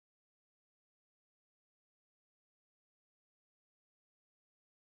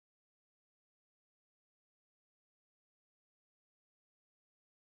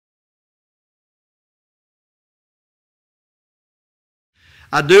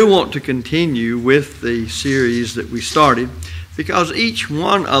I do want to continue with the series that we started because each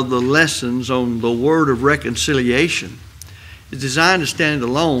one of the lessons on the word of reconciliation is designed to stand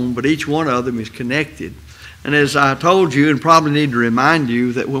alone, but each one of them is connected. And as I told you, and probably need to remind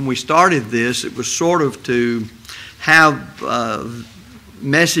you, that when we started this, it was sort of to have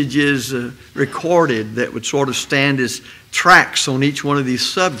messages recorded that would sort of stand as tracks on each one of these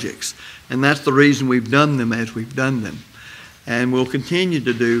subjects. And that's the reason we've done them as we've done them. And we'll continue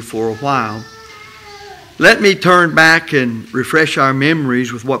to do for a while. Let me turn back and refresh our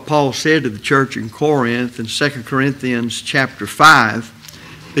memories with what Paul said to the church in Corinth in 2 Corinthians chapter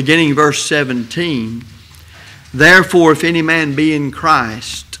 5, beginning verse 17. Therefore, if any man be in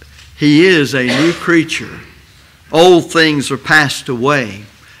Christ, he is a new creature. Old things are passed away.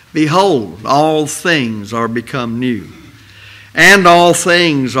 Behold, all things are become new. And all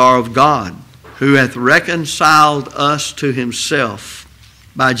things are of God, who hath reconciled us to himself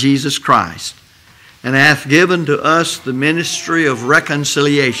by Jesus Christ, and hath given to us the ministry of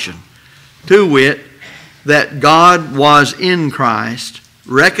reconciliation, to wit, that God was in Christ,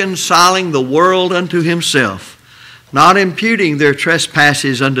 reconciling the world unto himself, not imputing their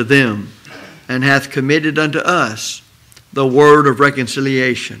trespasses unto them, and hath committed unto us the word of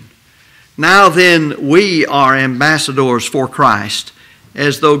reconciliation. Now then, we are ambassadors for Christ,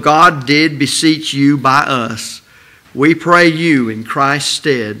 as though God did beseech you by us. We pray you in Christ's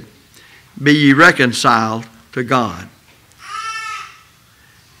stead, be ye reconciled to God.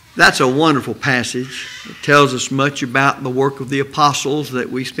 That's a wonderful passage. It tells us much about the work of the apostles that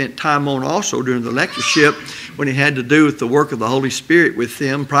we spent time on also during the lectureship, when it had to do with the work of the Holy Spirit with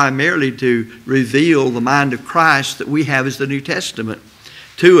them, primarily to reveal the mind of Christ that we have as the New Testament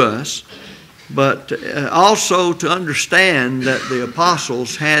to us, but also to understand that the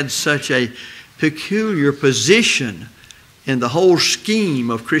apostles had such a peculiar position in the whole scheme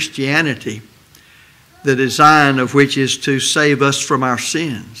of Christianity, the design of which is to save us from our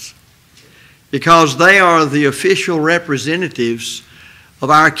sins, because they are the official representatives of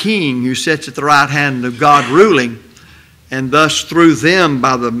our King who sits at the right hand of God ruling, and thus through them,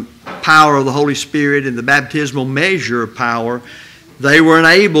 by the power of the Holy Spirit and the baptismal measure of power, they were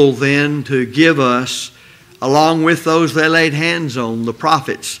enabled then to give us, along with those they laid hands on, the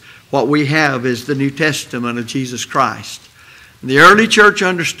prophets, what we have is the New Testament of Jesus Christ. The early church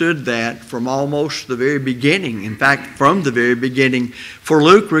understood that from almost the very beginning. In fact, from the very beginning. For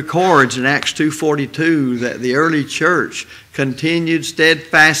Luke records in Acts 2:42 that the early church continued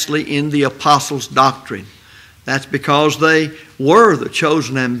steadfastly in the apostles' doctrine. That's because they were the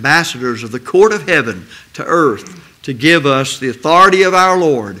chosen ambassadors of the court of heaven to earth to give us the authority of our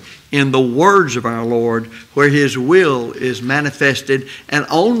Lord in the words of our Lord, where his will is manifested, and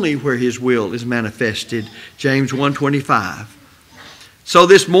only where his will is manifested. James 1:25. So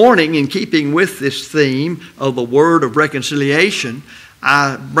this morning, in keeping with this theme of the word of reconciliation,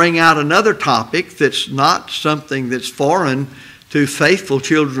 I bring out another topic that's not something that's foreign to faithful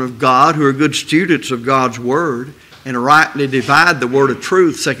children of God who are good students of God's word and rightly divide the word of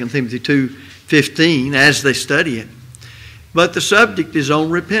truth, 2 Timothy 2:15, as they study it. But the subject is on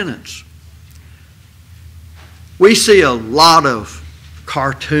repentance. We see a lot of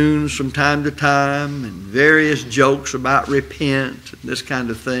cartoons from time to time and various jokes about repent and this kind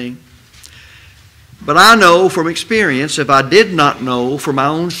of thing. But I know from experience, if I did not know from my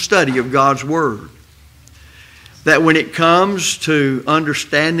own study of God's Word, that when it comes to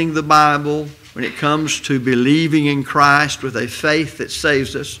understanding the Bible, when it comes to believing in Christ with a faith that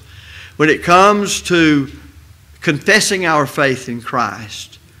saves us, when it comes to confessing our faith in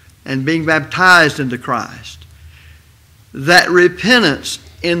Christ and being baptized into Christ, that repentance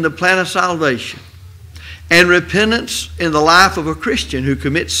in the plan of salvation and repentance in the life of a Christian who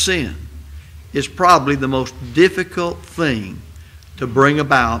commits sin is probably the most difficult thing to bring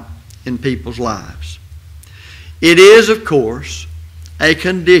about in people's lives. It is, of course, a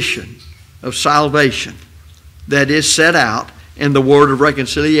condition of salvation that is set out in the word of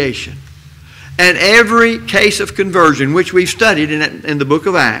reconciliation. And every case of conversion, which we've studied in the book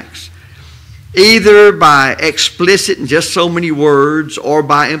of Acts, either by explicit in just so many words or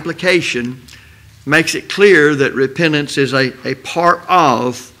by implication, makes it clear that repentance is a part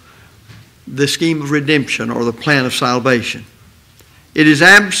of the scheme of redemption or the plan of salvation. Its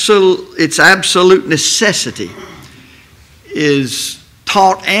absolute necessity is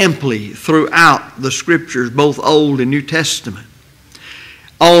taught amply throughout the Scriptures, both Old and New Testament.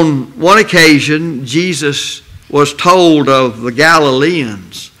 On one occasion, Jesus was told of the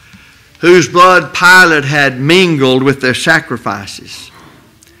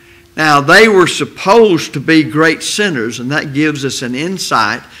Now, they were supposed to be great sinners, and that gives us an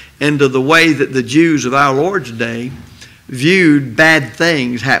insight into the way that the Jews of our Lord's day viewed bad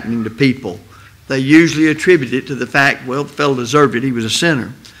things happening to people. They usually attribute it to the fact, well, the fellow deserved it, he was a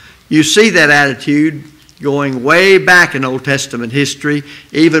sinner. You see that attitude going way back in Old Testament history,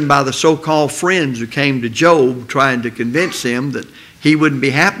 even by the so-called friends who came to Job trying to convince him that he wouldn't be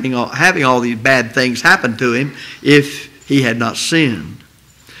having all these bad things happen to him if he had not sinned.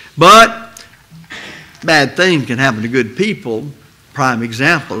 But bad things can happen to good people. Prime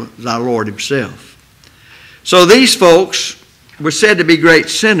example is our Lord himself. So these folks were said to be great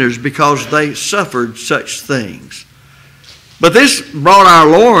sinners because they suffered such things. But this brought our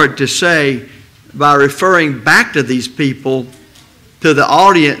Lord to say, by referring back to these people, to the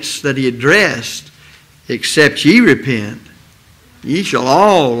audience that he addressed, except ye repent, ye shall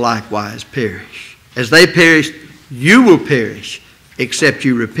all likewise perish. As they perished, you will perish, except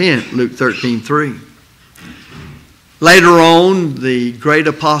you repent, Luke 13:3. Later on, the great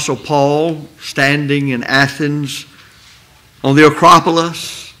apostle Paul, standing in Athens on the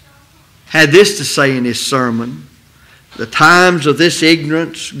Acropolis, had this to say in his sermon: the times of this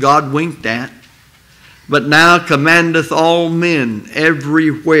ignorance God winked at, but now commandeth all men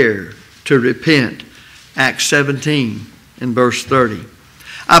everywhere to repent. Acts 17 and verse 30.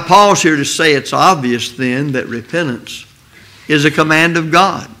 I pause here to say it's obvious then that repentance is a command of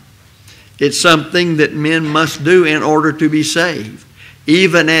God. It's something that men must do in order to be saved,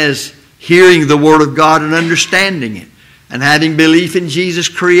 even as hearing the Word of God and understanding it, and having belief in Jesus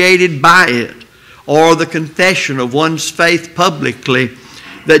created by it, or the confession of one's faith publicly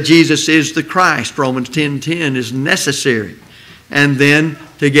that Jesus is the Christ, Romans 10:10, is necessary. And then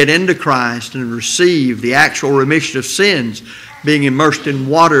to get into Christ and receive the actual remission of sins, being immersed in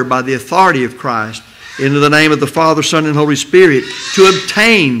water by the authority of Christ, into the name of the Father, Son, and Holy Spirit, to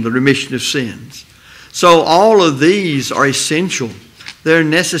obtain the remission of sins. So all of these are essential. They're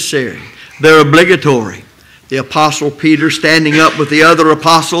necessary. They're obligatory. The Apostle Peter, standing up with the other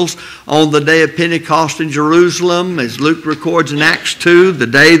apostles on the day of Pentecost in Jerusalem, as Luke records in Acts 2, the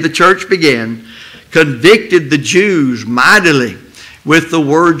day the church began, convicted the Jews mightily with the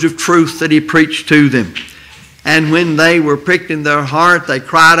words of truth that he preached to them. And when they were pricked in their heart, they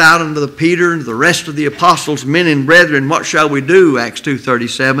cried out unto Peter and the rest of the apostles, men and brethren, what shall we do? Acts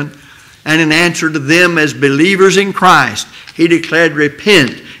 2:37. And in answer to them as believers in Christ, he declared,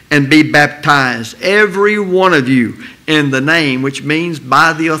 repent and be baptized, every one of you, in the name, which means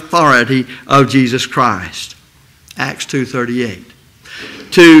by the authority of Jesus Christ. Acts 2:38.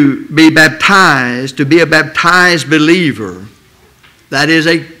 To be baptized, to be a baptized believer, that is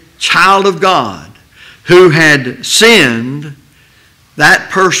a child of God, who had sinned, that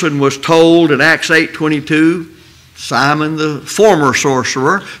person was told in Acts 8:22, Simon the former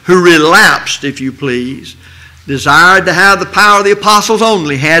sorcerer, who relapsed, if you please, desired to have the power of the apostles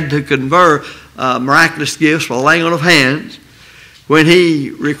only, had to confer miraculous gifts by laying on of hands. When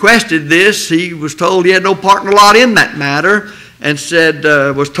he requested this, he was told he had no part nor lot in that matter, and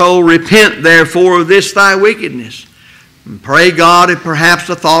was told, repent therefore of this thy wickedness. And pray God, and perhaps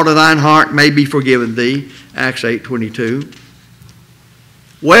the thought of thine heart may be forgiven thee. Acts 8:22.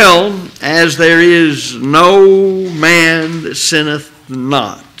 Well, as there is no man that sinneth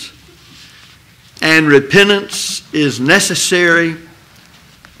not, and repentance is necessary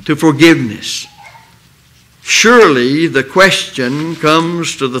to forgiveness, surely the question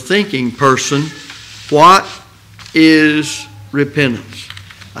comes to the thinking person, what is repentance?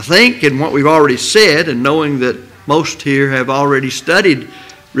 I think in what we've already said, and knowing that most here have already studied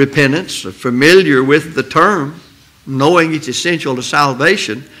repentance, are familiar with the term, knowing it's essential to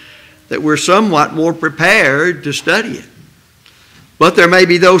salvation, that we're somewhat more prepared to study it. But there may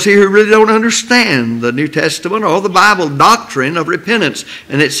be those here who really don't understand the New Testament or the Bible doctrine of repentance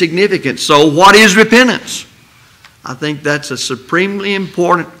and its significance. So what is repentance? I think that's a supremely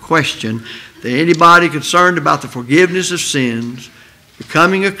important question that anybody concerned about the forgiveness of sins,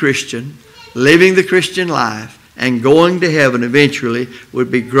 becoming a Christian, living the Christian life, and going to heaven eventually would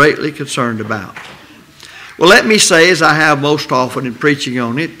be greatly concerned about. Well, let me say, as I have most often in preaching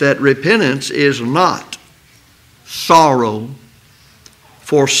on it, that repentance is not sorrow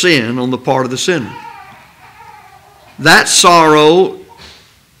for sin on the part of the sinner. That sorrow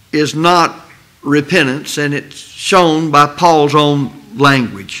is not repentance, and it's shown by Paul's own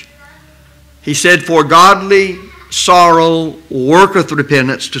language. He said, for godly sorrow worketh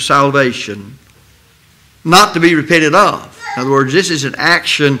repentance to salvation, not to be repented of. In other words, this is an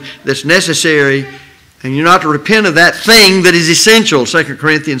action that's necessary, and you're not to repent of that thing that is essential, 2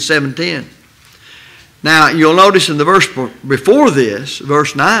 Corinthians 7:10. Now, you'll notice in the verse before this,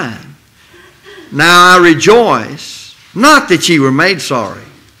 verse 9, Now I rejoice, not that ye were made sorry,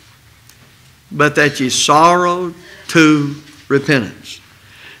 but that ye sorrowed to repentance.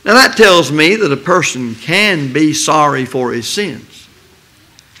 Now that tells me that a person can be sorry for his sins,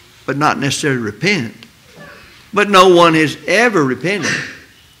 but not necessarily repent. But no one has ever repented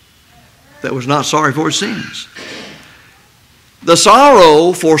that was not sorry for his sins. The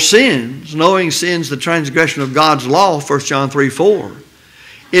sorrow for sins, knowing sin's the transgression of God's law, 1 John 3:4,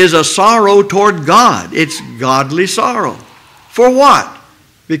 is a sorrow toward God. It's godly sorrow. For what?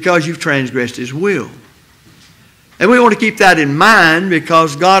 Because you've transgressed His will. And we want to keep that in mind,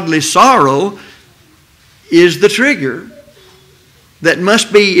 because godly sorrow is the trigger that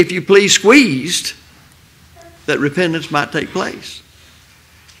must be, if you please, squeezed that repentance might take place.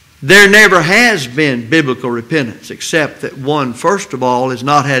 There never has been biblical repentance, except that one, first of all, has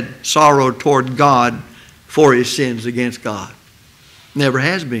not had sorrow toward God for his sins against God. Never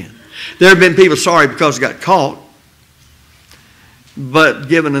has been. There have been people sorry because they got caught, but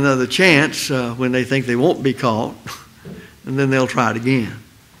given another chance when they think they won't be caught, and then they'll try it again.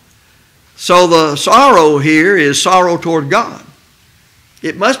 So the sorrow here is sorrow toward God.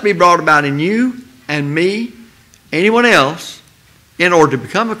 It must be brought about in you and me, anyone else, in order to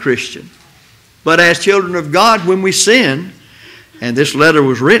become a Christian. But as children of God, when we sin, and this letter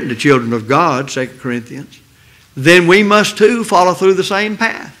was written to children of God, 2 Corinthians, then we must too follow through the same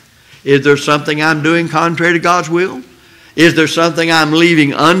path. Is there something I'm doing contrary to God's will? Is there something I'm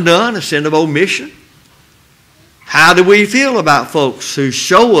leaving undone, a sin of omission? How do we feel about folks who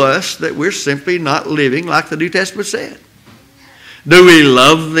show us that we're simply not living like the New Testament said? Do we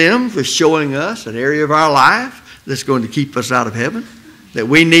love them for showing us an area of our life that's going to keep us out of heaven, that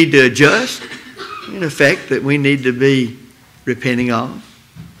we need to adjust, in effect, that we need to be repenting of?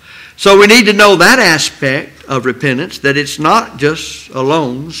 So we need to know that aspect of repentance, that it's not just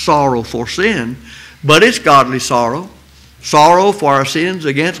alone sorrow for sin, but it's godly sorrow, sorrow for our sins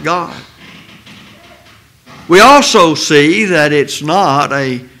against God. We also see that it's not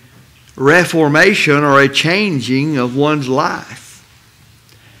a reformation or a changing of one's life.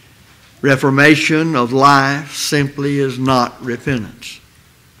 Reformation of life simply is not repentance.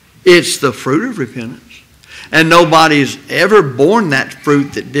 It's the fruit of repentance. And nobody's ever borne that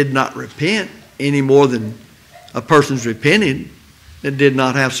fruit that did not repent, any more than a person's repented that did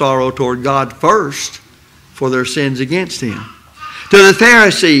not have sorrow toward God first for their sins against Him. To the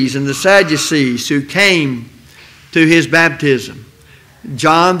Pharisees and the Sadducees who came to His baptism,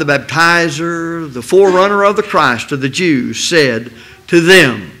 John the baptizer, the forerunner of the Christ to the Jews, said to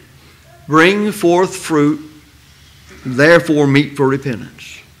them, "Bring forth fruit, therefore meet for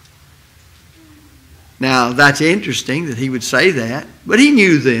repentance." Now, that's interesting that he would say that, but he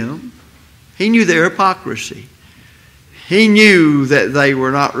knew them. He knew their hypocrisy. He knew that they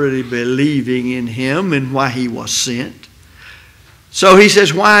were not really believing in Him and why He was sent. So he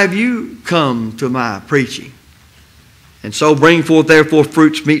says, "Why have you come to my preaching? And so bring forth therefore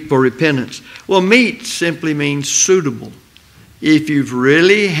fruits meet for repentance." Well, meet simply means suitable. If you've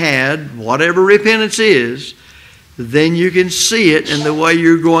really had whatever repentance is, then you can see it in the way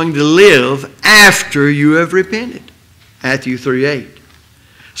you're going to live after you have repented. Matthew 3:8.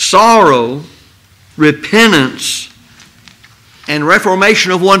 Sorrow, repentance, and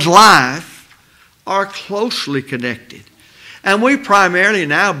reformation of one's life are closely connected. And we primarily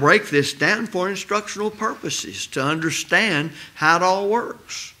now break this down for instructional purposes, to understand how it all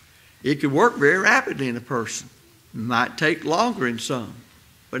works. It could work very rapidly in a person. It might take longer in some.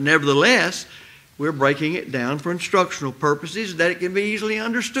 But nevertheless, we're breaking it down for instructional purposes that it can be easily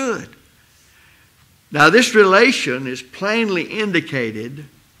understood. Now, this relation is plainly indicated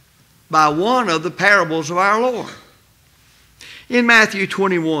by one of the parables of our Lord. In Matthew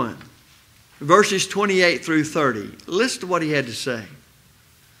 21, verses 28 through 30, listen to what He had to say.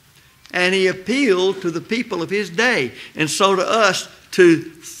 And He appealed to the people of His day, and so to us, to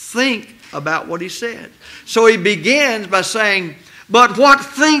think about what He said. So He begins by saying, "But what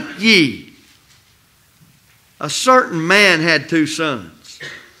think ye? A certain man had 2 sons.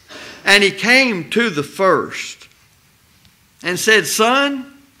 And he came to the first and said, 'Son,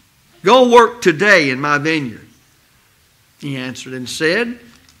 go work today in my vineyard.' He answered and said,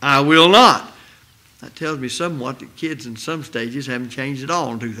 'I will not.'" That tells me somewhat that kids in some stages haven't changed at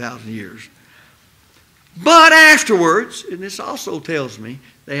all in 2,000 years. "But afterwards," and this also tells me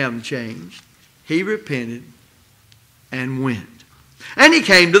they haven't changed, "he repented and went. And he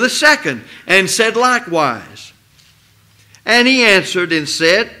came to the second and said likewise. And he answered and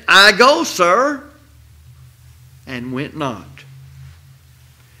said, 'I go, sir,' and went not."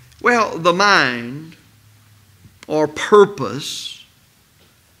 Well, the mind or purpose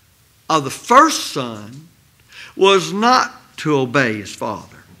of the first son was not to obey his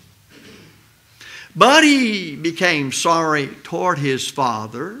father. But he became sorry toward his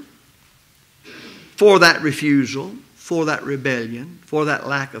father for that refusal, for that rebellion, for that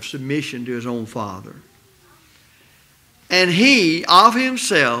lack of submission to his own father. And he, of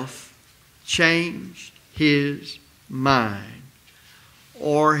himself, changed his mind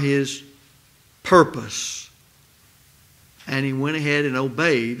or his purpose. And he went ahead and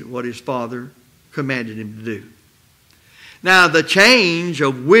obeyed what his father commanded him to do. Now, the change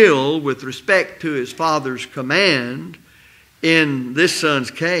of will with respect to his father's command in this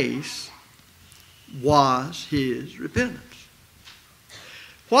son's case was his repentance.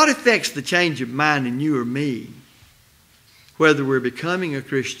 What affects the change of mind in you or me, whether we're becoming a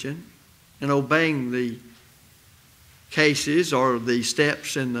Christian and obeying the cases or the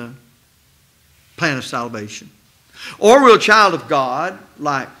steps in the plan of salvation, or we're a child of God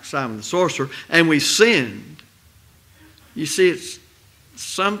like Simon the sorcerer and we sinned? You see, it's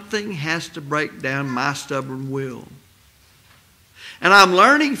something has to break down my stubborn will. And I'm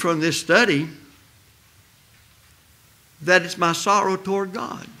learning from this study that it's my sorrow toward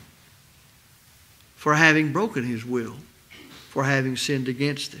God for having broken his will, for having sinned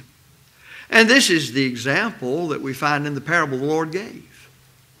against him. And this is the example that we find in the parable the Lord gave.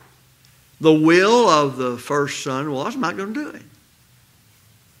 The will of the first son was, I'm not going to do it.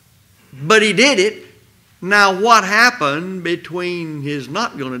 But he did it. Now, what happened between his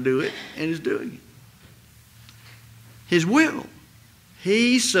not going to do it and his doing it? His will.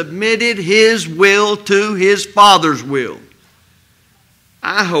 He submitted his will to his Father's will.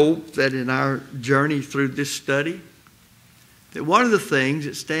 I hope that in our journey through this study, that one of the things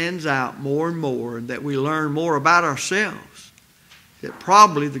that stands out more and more, and that we learn more about ourselves, that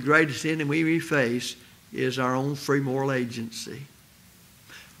probably the greatest enemy we face is our own free moral agency.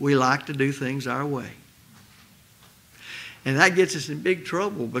 We like to do things our way. And that gets us in big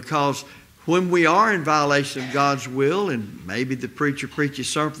trouble, because when we are in violation of God's will, and maybe the preacher preaches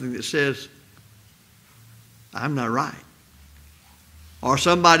something that says, I'm not right, or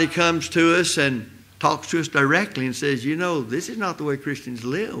somebody comes to us and talks to us directly and says, you know, this is not the way Christians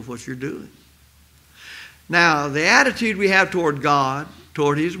live, what you're doing. Now, the attitude we have toward God,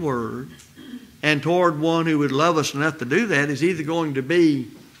 toward his word, and toward one who would love us enough to do that is either going to be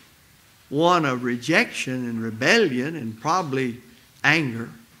one of rejection and rebellion and probably anger,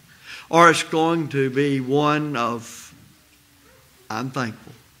 or it's going to be one of, I'm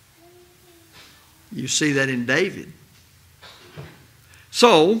thankful. You see that in David.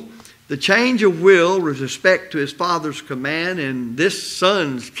 So, the change of will with respect to his father's command in this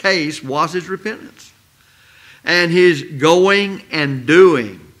son's case was his repentance. And his going and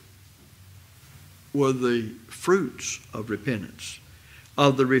doing were the fruits of repentance,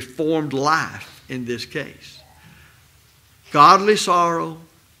 of the reformed life in this case. Godly sorrow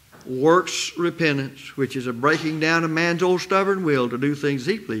works repentance, which is a breaking down of man's old stubborn will to do things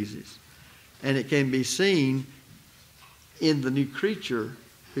he pleases. And it can be seen in the new creature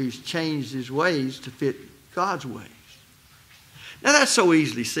who's changed his ways to fit God's ways. Now that's so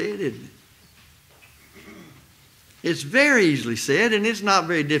easily said, isn't it? It's very easily said, and it's not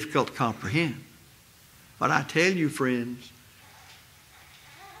very difficult to comprehend. But I tell you, friends,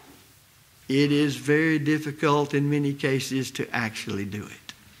 it is very difficult in many cases to actually do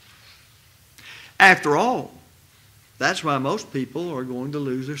it. After all, that's why most people are going to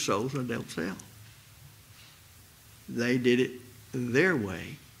lose their souls and they'll sell. They did it their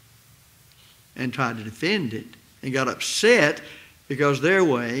way and tried to defend it and got upset because their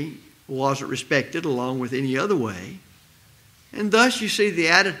way wasn't respected along with any other way. And thus you see the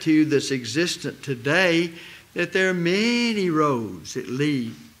attitude that's existent today, that there are many roads that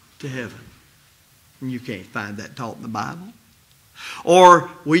lead to heaven. And you can't find that taught in the Bible. Or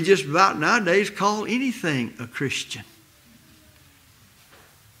we just about nowadays call anything a Christian.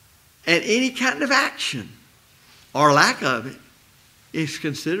 And any kind of action or lack of it is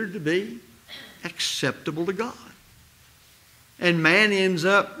considered to be acceptable to God. And man ends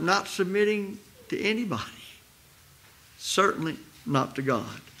up not submitting to anybody. Certainly not to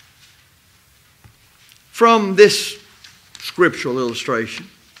God. From this scriptural illustration,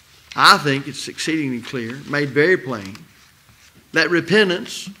 I think it's exceedingly clear, made very plain, that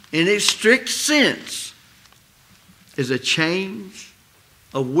repentance, in its strict sense, is a change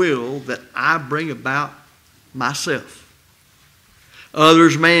of will that I bring about myself.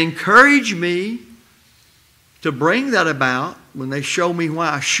 Others may encourage me to bring that about when they show me why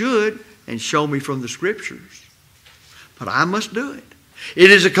I should and show me from the Scriptures. But I must do it.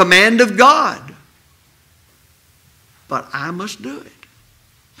 It is a command of God. But I must do it.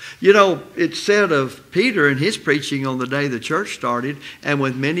 You know, it said of Peter in his preaching on the day the church started, and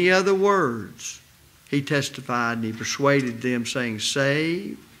with many other words, he testified and he persuaded them, saying,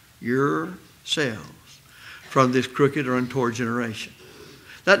 save yourselves from this crooked or untoward generation.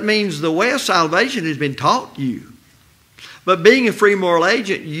 That means the way of salvation has been taught you. But being a free moral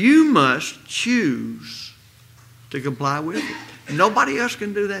agent, you must choose to comply with it. Nobody else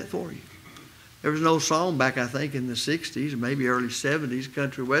can do that for you. There was an old song back, I think, in the 60s, maybe early 70s,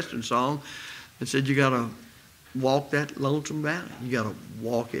 country western song, that said you got to walk that lonesome valley. You got to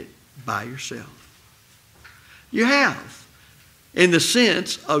walk it by yourself. You have, in the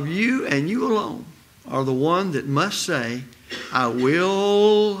sense of you and you alone are the one that must say, I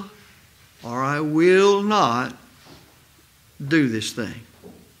will or I will not do this thing.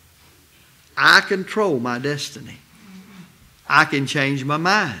 I control my destiny. I can change my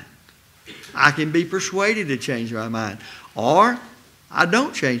mind. I can be persuaded to change my mind. Or I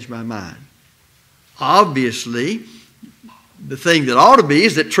don't change my mind. Obviously, the thing that ought to be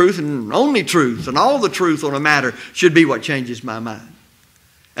is that truth and only truth and all the truth on a matter should be what changes my mind.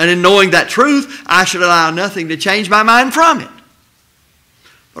 And in knowing that truth, I should allow nothing to change my mind from it.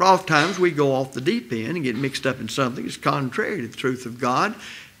 But oftentimes we go off the deep end and get mixed up in something that's contrary to the truth of God.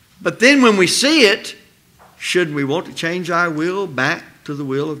 But then when we see it, shouldn't we want to change our will back to the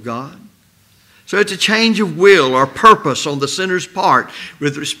will of God? So it's a change of will or purpose on the sinner's part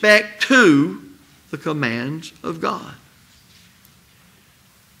with respect to the commands of God.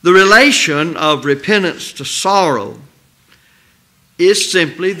 The relation of repentance to sorrow is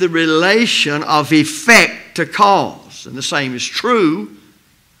simply the relation of effect to cause. And the same is true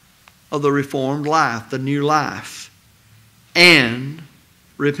of the reformed life, the new life, and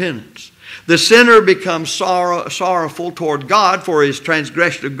repentance. The sinner becomes sorrowful toward God for his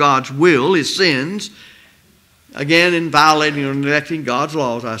transgression of God's will, his sins, again in violating or neglecting God's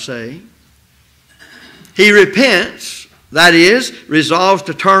laws, I say. He repents, that is, resolves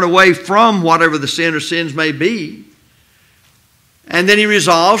to turn away from whatever the sin or sins may be. And then he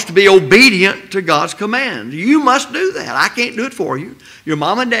resolves to be obedient to God's command. You must do that. I can't do it for you. Your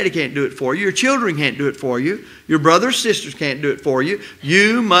mom and daddy can't do it for you. Your children can't do it for you. Your brothers and sisters can't do it for you.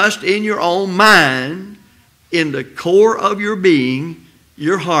 You must, in your own mind, in the core of your being,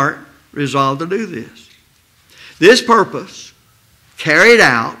 your heart, resolve to do this. This purpose, carried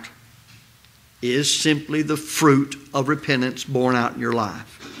out, is simply the fruit of repentance born out in your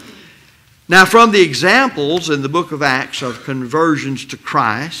life. Now, from the examples in the book of Acts of conversions to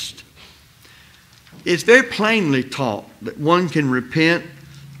Christ, it's very plainly taught that one can repent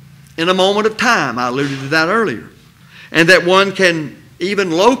in a moment of time. I alluded to that earlier. And that one can even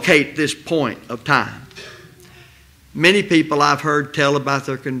locate this point of time. Many people I've heard tell about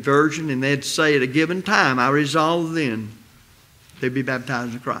their conversion, and they'd say at a given time, I resolve then to be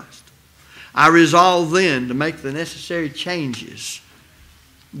baptized in Christ. I resolve then to make the necessary changes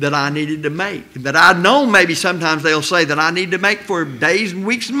that I needed to make. That I know maybe sometimes they'll say that I need to make for days and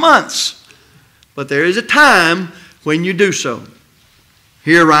weeks and months. But there is a time when you do so.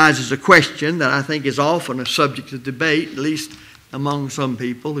 Here arises a question that I think is often a subject of debate, at least among some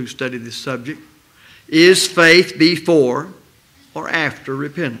people who study this subject. Is faith before or after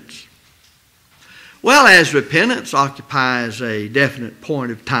repentance? Well, as repentance occupies a definite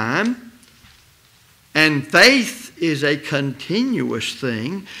point of time, and faith is a continuous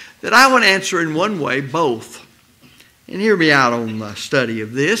thing, that I would answer in one way, both. And hear me out on the study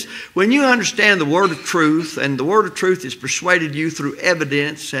of this. When you understand the word of truth, and the word of truth has persuaded you through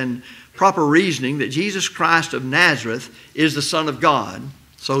evidence and proper reasoning that Jesus Christ of Nazareth is the Son of God,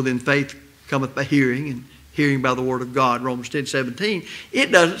 so then faith cometh by hearing, and hearing by the word of God, Romans 10:17,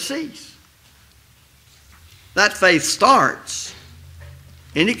 it doesn't cease. That faith starts,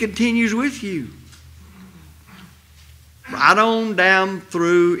 and it continues with you. Right on down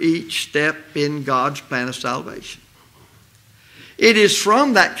through each step in God's plan of salvation. It is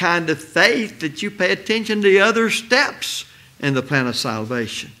from that kind of faith that you pay attention to the other steps in the plan of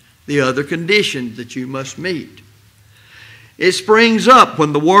salvation, the other conditions that you must meet. It springs up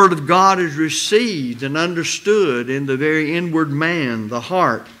when the Word of God is received and understood in the very inward man, the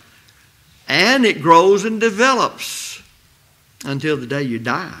heart, and it grows and develops until the day you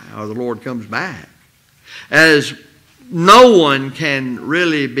die or the Lord comes back. As no one can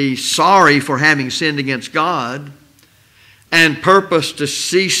really be sorry for having sinned against God and purpose to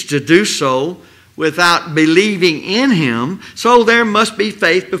cease to do so without believing in Him, so there must be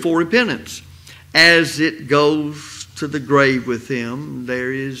faith before repentance. As it goes to the grave with Him,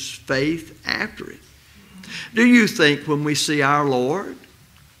 there is faith after it. Do you think when we see our Lord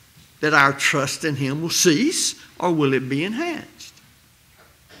that our trust in Him will cease, or will it be enhanced?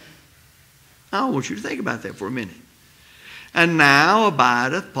 I want you to think about that for a minute. And now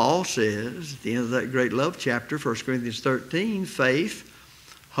abideth, Paul says, at the end of that great love chapter, 1 Corinthians 13, faith,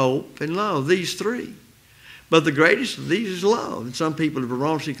 hope, and love. These three. But the greatest of these is love. And some people have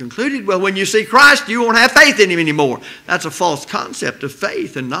wrongly concluded, well, when you see Christ, you won't have faith in Him anymore. That's a false concept of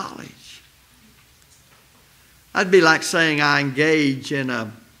faith and knowledge. That'd be like saying I engage in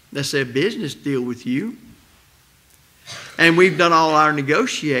let's say, a business deal with you. And we've done all our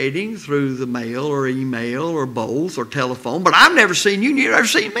negotiating through the mail or email or both or telephone, but I've never seen you and you've never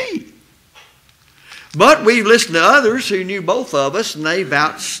seen me. But we've listened to others who knew both of us, and they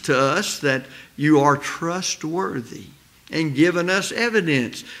vouched to us that you are trustworthy and given us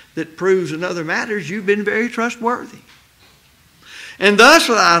evidence that proves in other matters you've been very trustworthy. And thus,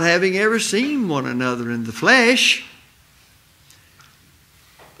 without having ever seen one another in the flesh,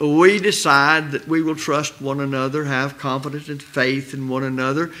 we decide that we will trust one another, have confidence and faith in one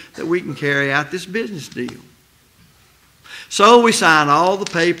another, that we can carry out this business deal. So we sign all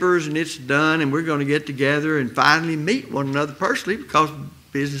the papers and it's done, and we're going to get together and finally meet one another personally because the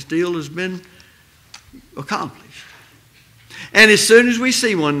business deal has been accomplished. And as soon as we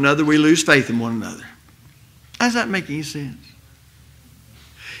see one another, we lose faith in one another. Does that make any sense?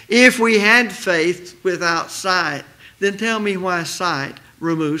 If we had faith without sight, then tell me why sight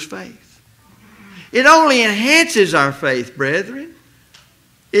removes faith. It only enhances our faith, brethren.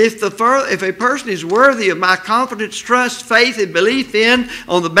 If a person is worthy of my confidence, trust, faith, and belief in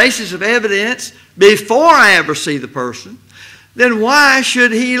on the basis of evidence before I ever see the person, then why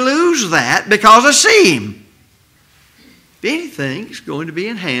should he lose that because I see him? If anything, it's going to be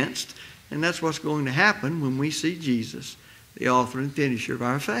enhanced, and that's what's going to happen when we see Jesus, the author and finisher of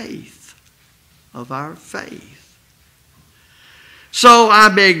our faith. Of our faith. So I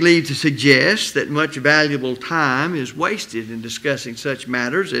beg leave to suggest that much valuable time is wasted in discussing such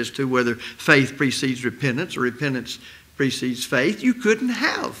matters as to whether faith precedes repentance or repentance precedes faith. You couldn't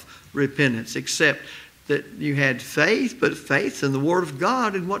have repentance except that you had faith, but faith's in the Word of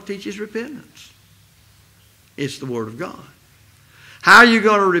God, and what teaches repentance? It's the Word of God. How are you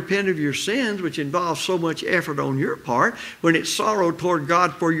going to repent of your sins, which involves so much effort on your part, when it's sorrow toward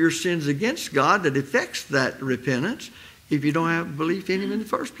God for your sins against God that affects that repentance, if you don't have belief in Him in the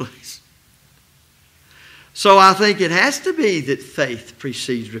first place? So I think it has to be that faith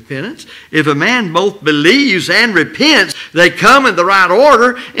precedes repentance. If a man both believes and repents, they come in the right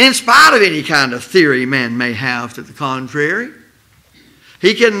order in spite of any kind of theory man may have to the contrary.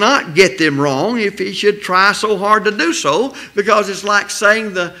 He cannot get them wrong if he should try so hard to do so, because it's like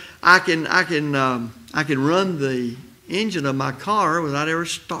saying I can run the engine of my car without ever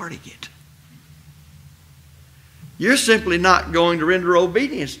starting it. You're simply not going to render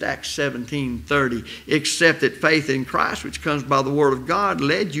obedience to Acts 17:30, except that faith in Christ, which comes by the Word of God,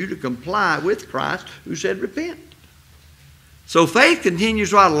 led you to comply with Christ, who said repent. So faith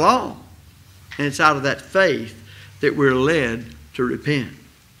continues right along, and it's out of that faith that we're led to repent.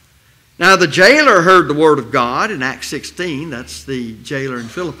 Now the jailer heard the Word of God in Acts 16. That's the jailer in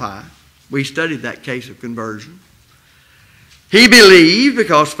Philippi. We studied that case of conversion. He believed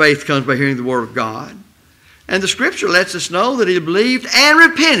because faith comes by hearing the Word of God. And the Scripture lets us know that he believed and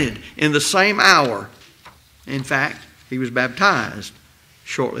repented in the same hour. In fact, he was baptized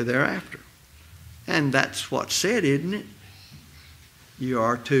shortly thereafter. And that's what's said, isn't it? You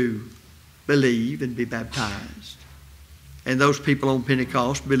are to believe and be baptized. And those people on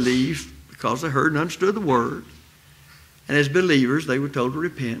Pentecost believed because they heard and understood the Word. And as believers, they were told to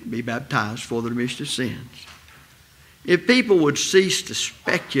repent and be baptized for the remission of sins. If people would cease to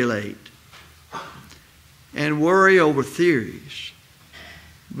speculate and worry over theories,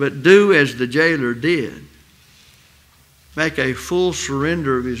 but do as the jailer did, make a full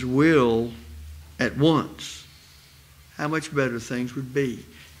surrender of his will at once, how much better things would be.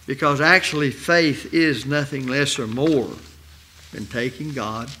 Because actually faith is nothing less or more than taking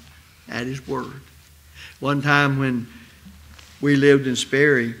God at His Word. One time when we lived in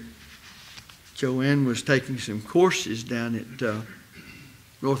Sperry, Joanne was taking some courses down at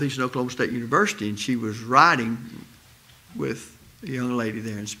Northeastern Oklahoma State University, and she was riding with a young lady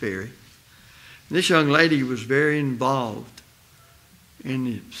there in Sperry. And this young lady was very involved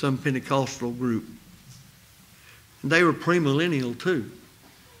in some Pentecostal group. And they were premillennial too.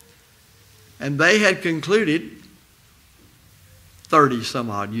 And they had concluded 30 some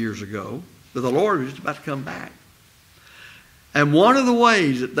odd years ago that the Lord was about to come back. And one of the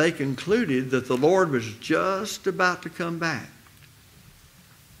ways that they concluded that the Lord was just about to come back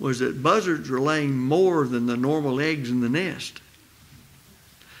was that buzzards were laying more than the normal eggs in the nest.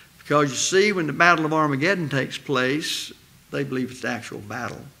 Because you see, when the Battle of Armageddon takes place, they believe it's the actual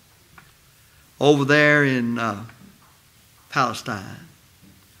battle. over there in Palestine,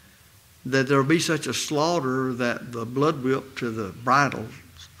 that there will be such a slaughter that the blood will up to the bridles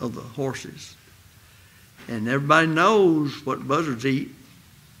of the horses. And everybody knows what buzzards eat.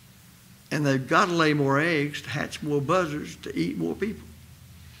 And they've got to lay more eggs to hatch more buzzards to eat more people.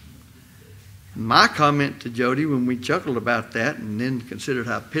 My comment to Jody when we chuckled about that and then considered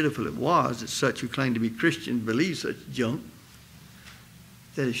how pitiful it was that such who claim to be Christian believe such junk,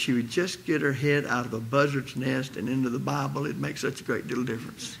 that if she would just get her head out of a buzzard's nest and into the Bible, it'd make such a great little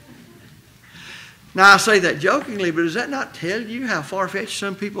difference. Now, I say that jokingly, but does that not tell you how far-fetched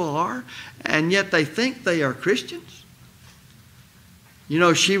some people are? And yet they think they are Christians? You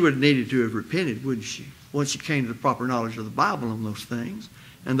know, she would have needed to have repented, wouldn't she? Once she came to the proper knowledge of the Bible on those things.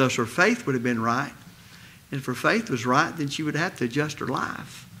 And thus her faith would have been right. And if her faith was right, then she would have to adjust her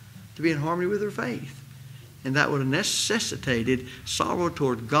life to be in harmony with her faith. And that would have necessitated sorrow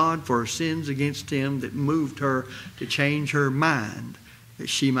toward God for her sins against Him that moved her to change her mind, that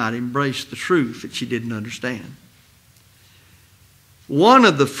she might embrace the truth that she didn't understand. One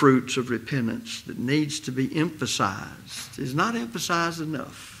of the fruits of repentance that needs to be emphasized is not emphasized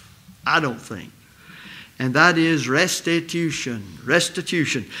enough, I don't think. And that is restitution.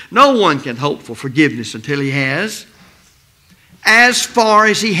 Restitution. No one can hope for forgiveness until he has, as far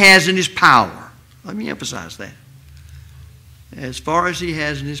as he has in his power. Let me emphasize that. As far as he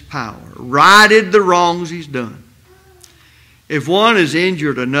has in his power. Righted the wrongs he's done. If one has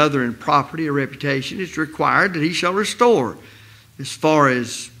injured another in property or reputation, it's required that he shall restore, as far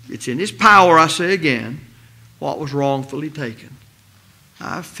as it's in his power, I say again, what was wrongfully taken.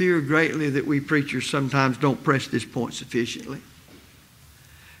 I fear greatly that we preachers sometimes don't press this point sufficiently.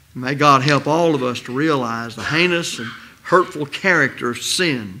 May God help all of us to realize the heinous and hurtful character of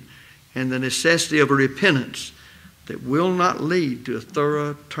sin and the necessity of a repentance that will not lead to a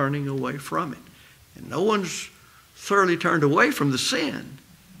thorough turning away from it. And no one's thoroughly turned away from the sin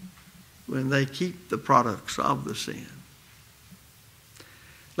when they keep the products of the sin.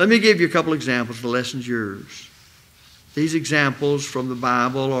 Let me give you a couple examples. The lesson's yours. These examples from the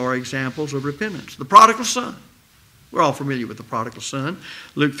Bible are examples of repentance. The prodigal son. We're all familiar with the prodigal son.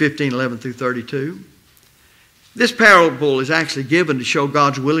 Luke 15:11-32. This parable is actually given to show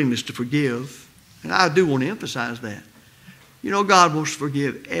God's willingness to forgive. And I do want to emphasize that. You know, God wants to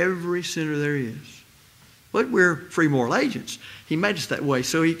forgive every sinner there is. But we're free moral agents. He made us that way,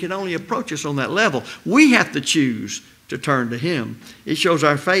 so He can only approach us on that level. We have to choose to turn to Him. It shows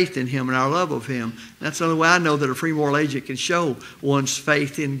our faith in Him and our love of Him. That's the only way I know that a free moral agent can show one's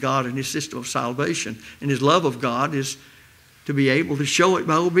faith in God and His system of salvation. And his love of God is to be able to show it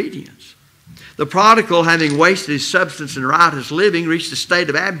by obedience. The prodigal, having wasted his substance in riotous living, reached a state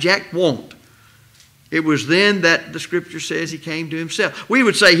of abject want. It was then that the Scripture says he came to himself. We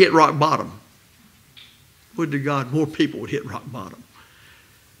would say hit rock bottom. Would to God more people would hit rock bottom.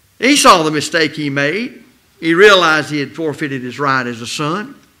 He saw the mistake he made. He realized he had forfeited his right as a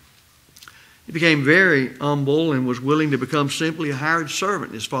son. He became very humble and was willing to become simply a hired servant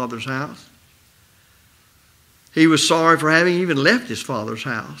in his father's house. He was sorry for having even left his father's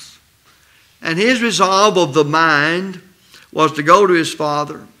house. And his resolve of the mind was to go to his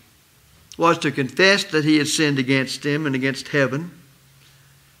father, was to confess that he had sinned against him and against heaven,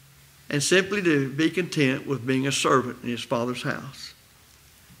 and simply to be content with being a servant in his father's house.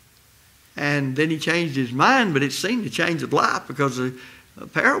 And then he changed his mind, but it seemed to change his life because the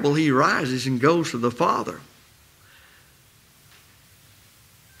parable he rises and goes to the Father.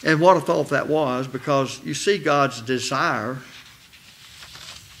 And what a thought that was, because you see God's desire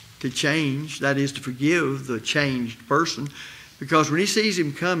to change, that is to forgive the changed person, because when He sees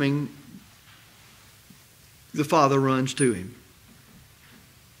him coming, the Father runs to him.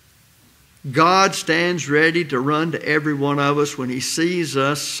 God stands ready to run to every one of us when He sees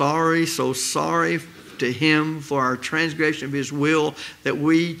us sorry, so sorry to Him for our transgression of His will, that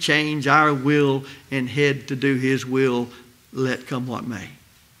we change our will and head to do His will, let come what may.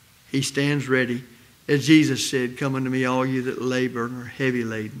 He stands ready. As Jesus said, come unto me, all you that labor and are heavy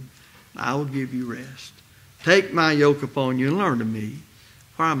laden, I will give you rest. Take my yoke upon you and learn of me,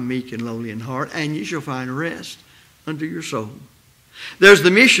 for I am meek and lowly in heart, and you shall find rest unto your soul. There's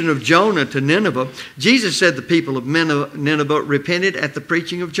the mission of Jonah to Nineveh. Jesus said the people of Nineveh repented at the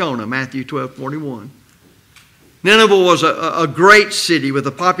preaching of Jonah, Matthew 12:41. Nineveh was a great city with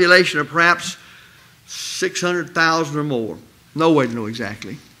a population of perhaps 600,000 or more. No way to know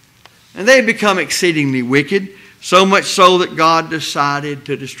exactly. And they had become exceedingly wicked. So much so that God decided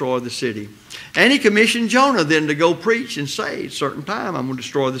to destroy the city. And he commissioned Jonah then to go preach and say, at a certain time, I'm going to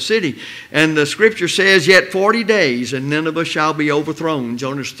destroy the city. And the scripture says, yet 40 days and Nineveh shall be overthrown.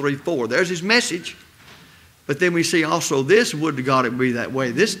 Jonah 3:4. There's his message. But then we see also this, would to God it be that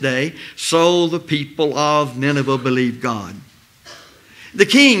way this day, so the people of Nineveh believed God. The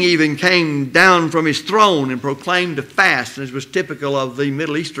king even came down from his throne and proclaimed a fast, as was typical of the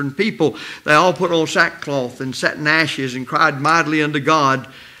Middle Eastern people. They all put on sackcloth and sat in ashes and cried mightily unto God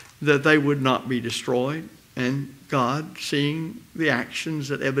that they would not be destroyed. And God, seeing the actions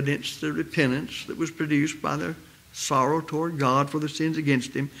that evidenced the repentance that was produced by their sorrow toward God for the sins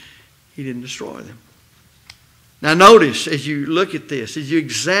against him, he didn't destroy them. Now notice, as you look at this, as you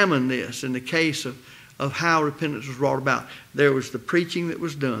examine this in the case of how repentance was brought about, there was the preaching that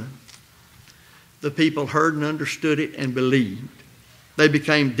was done. The people heard and understood it and believed. They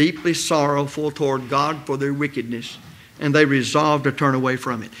became deeply sorrowful toward God for their wickedness, and they resolved to turn away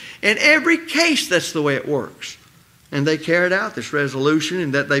from it. In every case, that's the way it works. And they carried out this resolution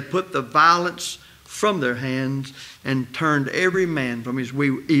in that they put the violence from their hands and turned every man from his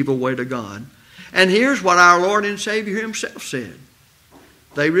evil way to God. And here's what our Lord and Savior himself said.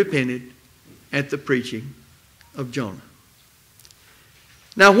 They repented at the preaching of Jonah.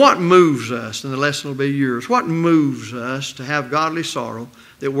 Now what moves us, and the lesson will be yours, what moves us to have godly sorrow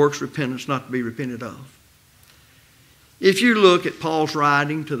that works repentance not to be repented of? If you look at Paul's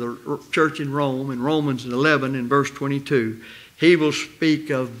writing to the church in Rome, in Romans 11 in verse 22, he will speak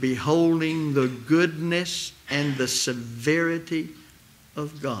of beholding the goodness and the severity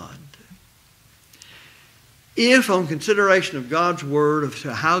of God. If on consideration of God's word of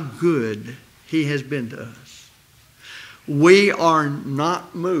how good he has been to us, we are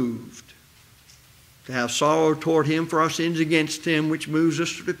not moved to have sorrow toward him for our sins against him, which moves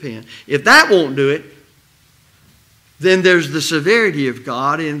us to repent. If that won't do it, then there's the severity of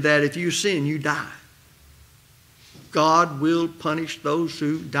God in that if you sin, you die. God will punish those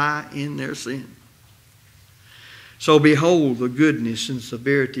who die in their sin. So behold the goodness and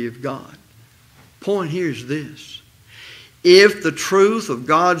severity of God. Point here is this. If the truth of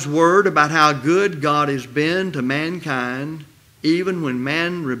God's word about how good God has been to mankind, even when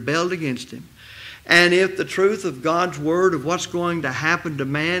man rebelled against him, and if the truth of God's word of what's going to happen to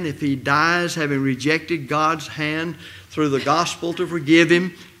man if he dies having rejected God's hand through the gospel to forgive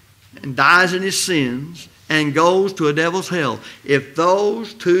him and dies in his sins and goes to a devil's hell, if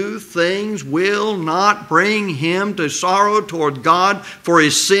those two things will not bring him to sorrow toward God for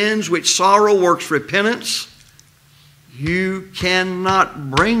his sins, which sorrow works repentance, you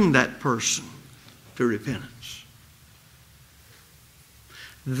cannot bring that person to repentance.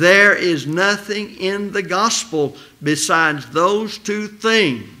 There is nothing in the gospel besides those two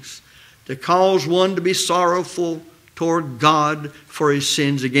things to cause one to be sorrowful toward God for his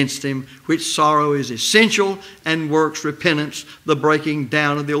sins against him, which sorrow is essential and works repentance, the breaking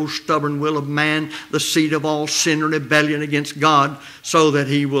down of the old stubborn will of man, the seat of all sin and rebellion against God, so that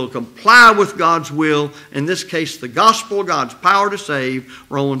he will comply with God's will, in this case the gospel, God's power to save,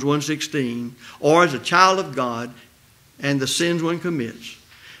 Romans 1:16, or as a child of God and the sins one commits.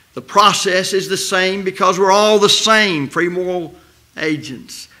 The process is the same because we're all the same free moral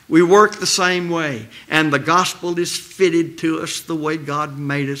agents. We work the same way. And the gospel is fitted to us the way God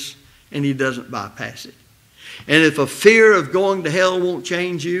made us, and he doesn't bypass it. And if a fear of going to hell won't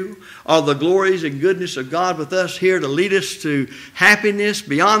change you, or the glories and goodness of God with us here to lead us to happiness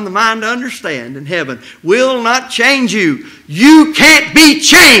beyond the mind to understand in heaven will not change you, you can't be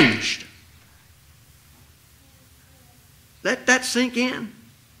changed. Let that sink in.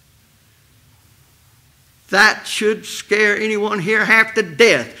 That should scare anyone here half to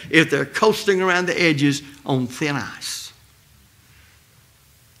death if they're coasting around the edges on thin ice.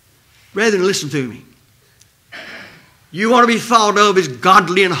 Brethren, listen to me. You want to be thought of as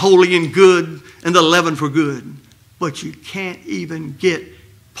godly and holy and good and the leaven for good, but you can't even get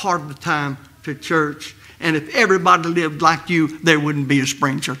part of the time to church. And if everybody lived like you, there wouldn't be a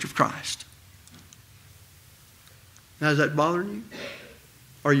Spring Church of Christ. Now, is that bothering you?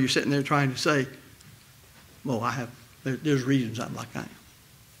 Or are you sitting there trying to say, well, there's reasons I'm like I am.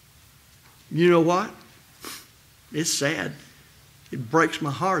 You know what? It's sad. It breaks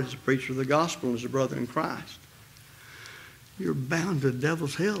my heart as a preacher of the gospel and as a brother in Christ. You're bound to the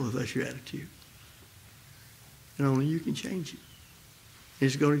devil's hell if that's your attitude. And only you can change it.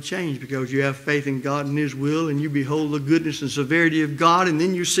 It's going to change because you have faith in God and his will, and you behold the goodness and severity of God, and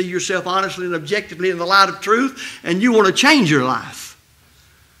then you see yourself honestly and objectively in the light of truth, and you want to change your life.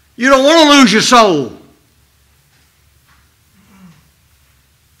 You don't want to lose your soul.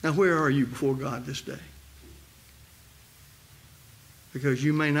 Now, where are you before God this day? because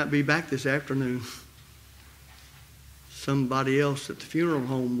you may not be back this afternoon. Somebody else at the funeral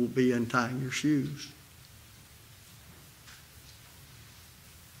home will be untying your shoes.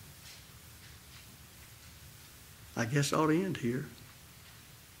 I guess I ought to end here.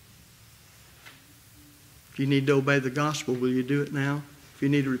 If you need to obey the gospel, will you do it now? If you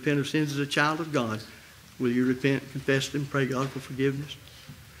need to repent of sins as a child of God, will you repent, confess them, pray God for forgiveness?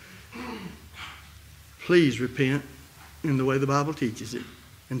 Please repent in the way the Bible teaches it,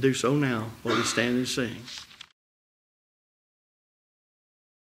 and do so now while we stand and sing.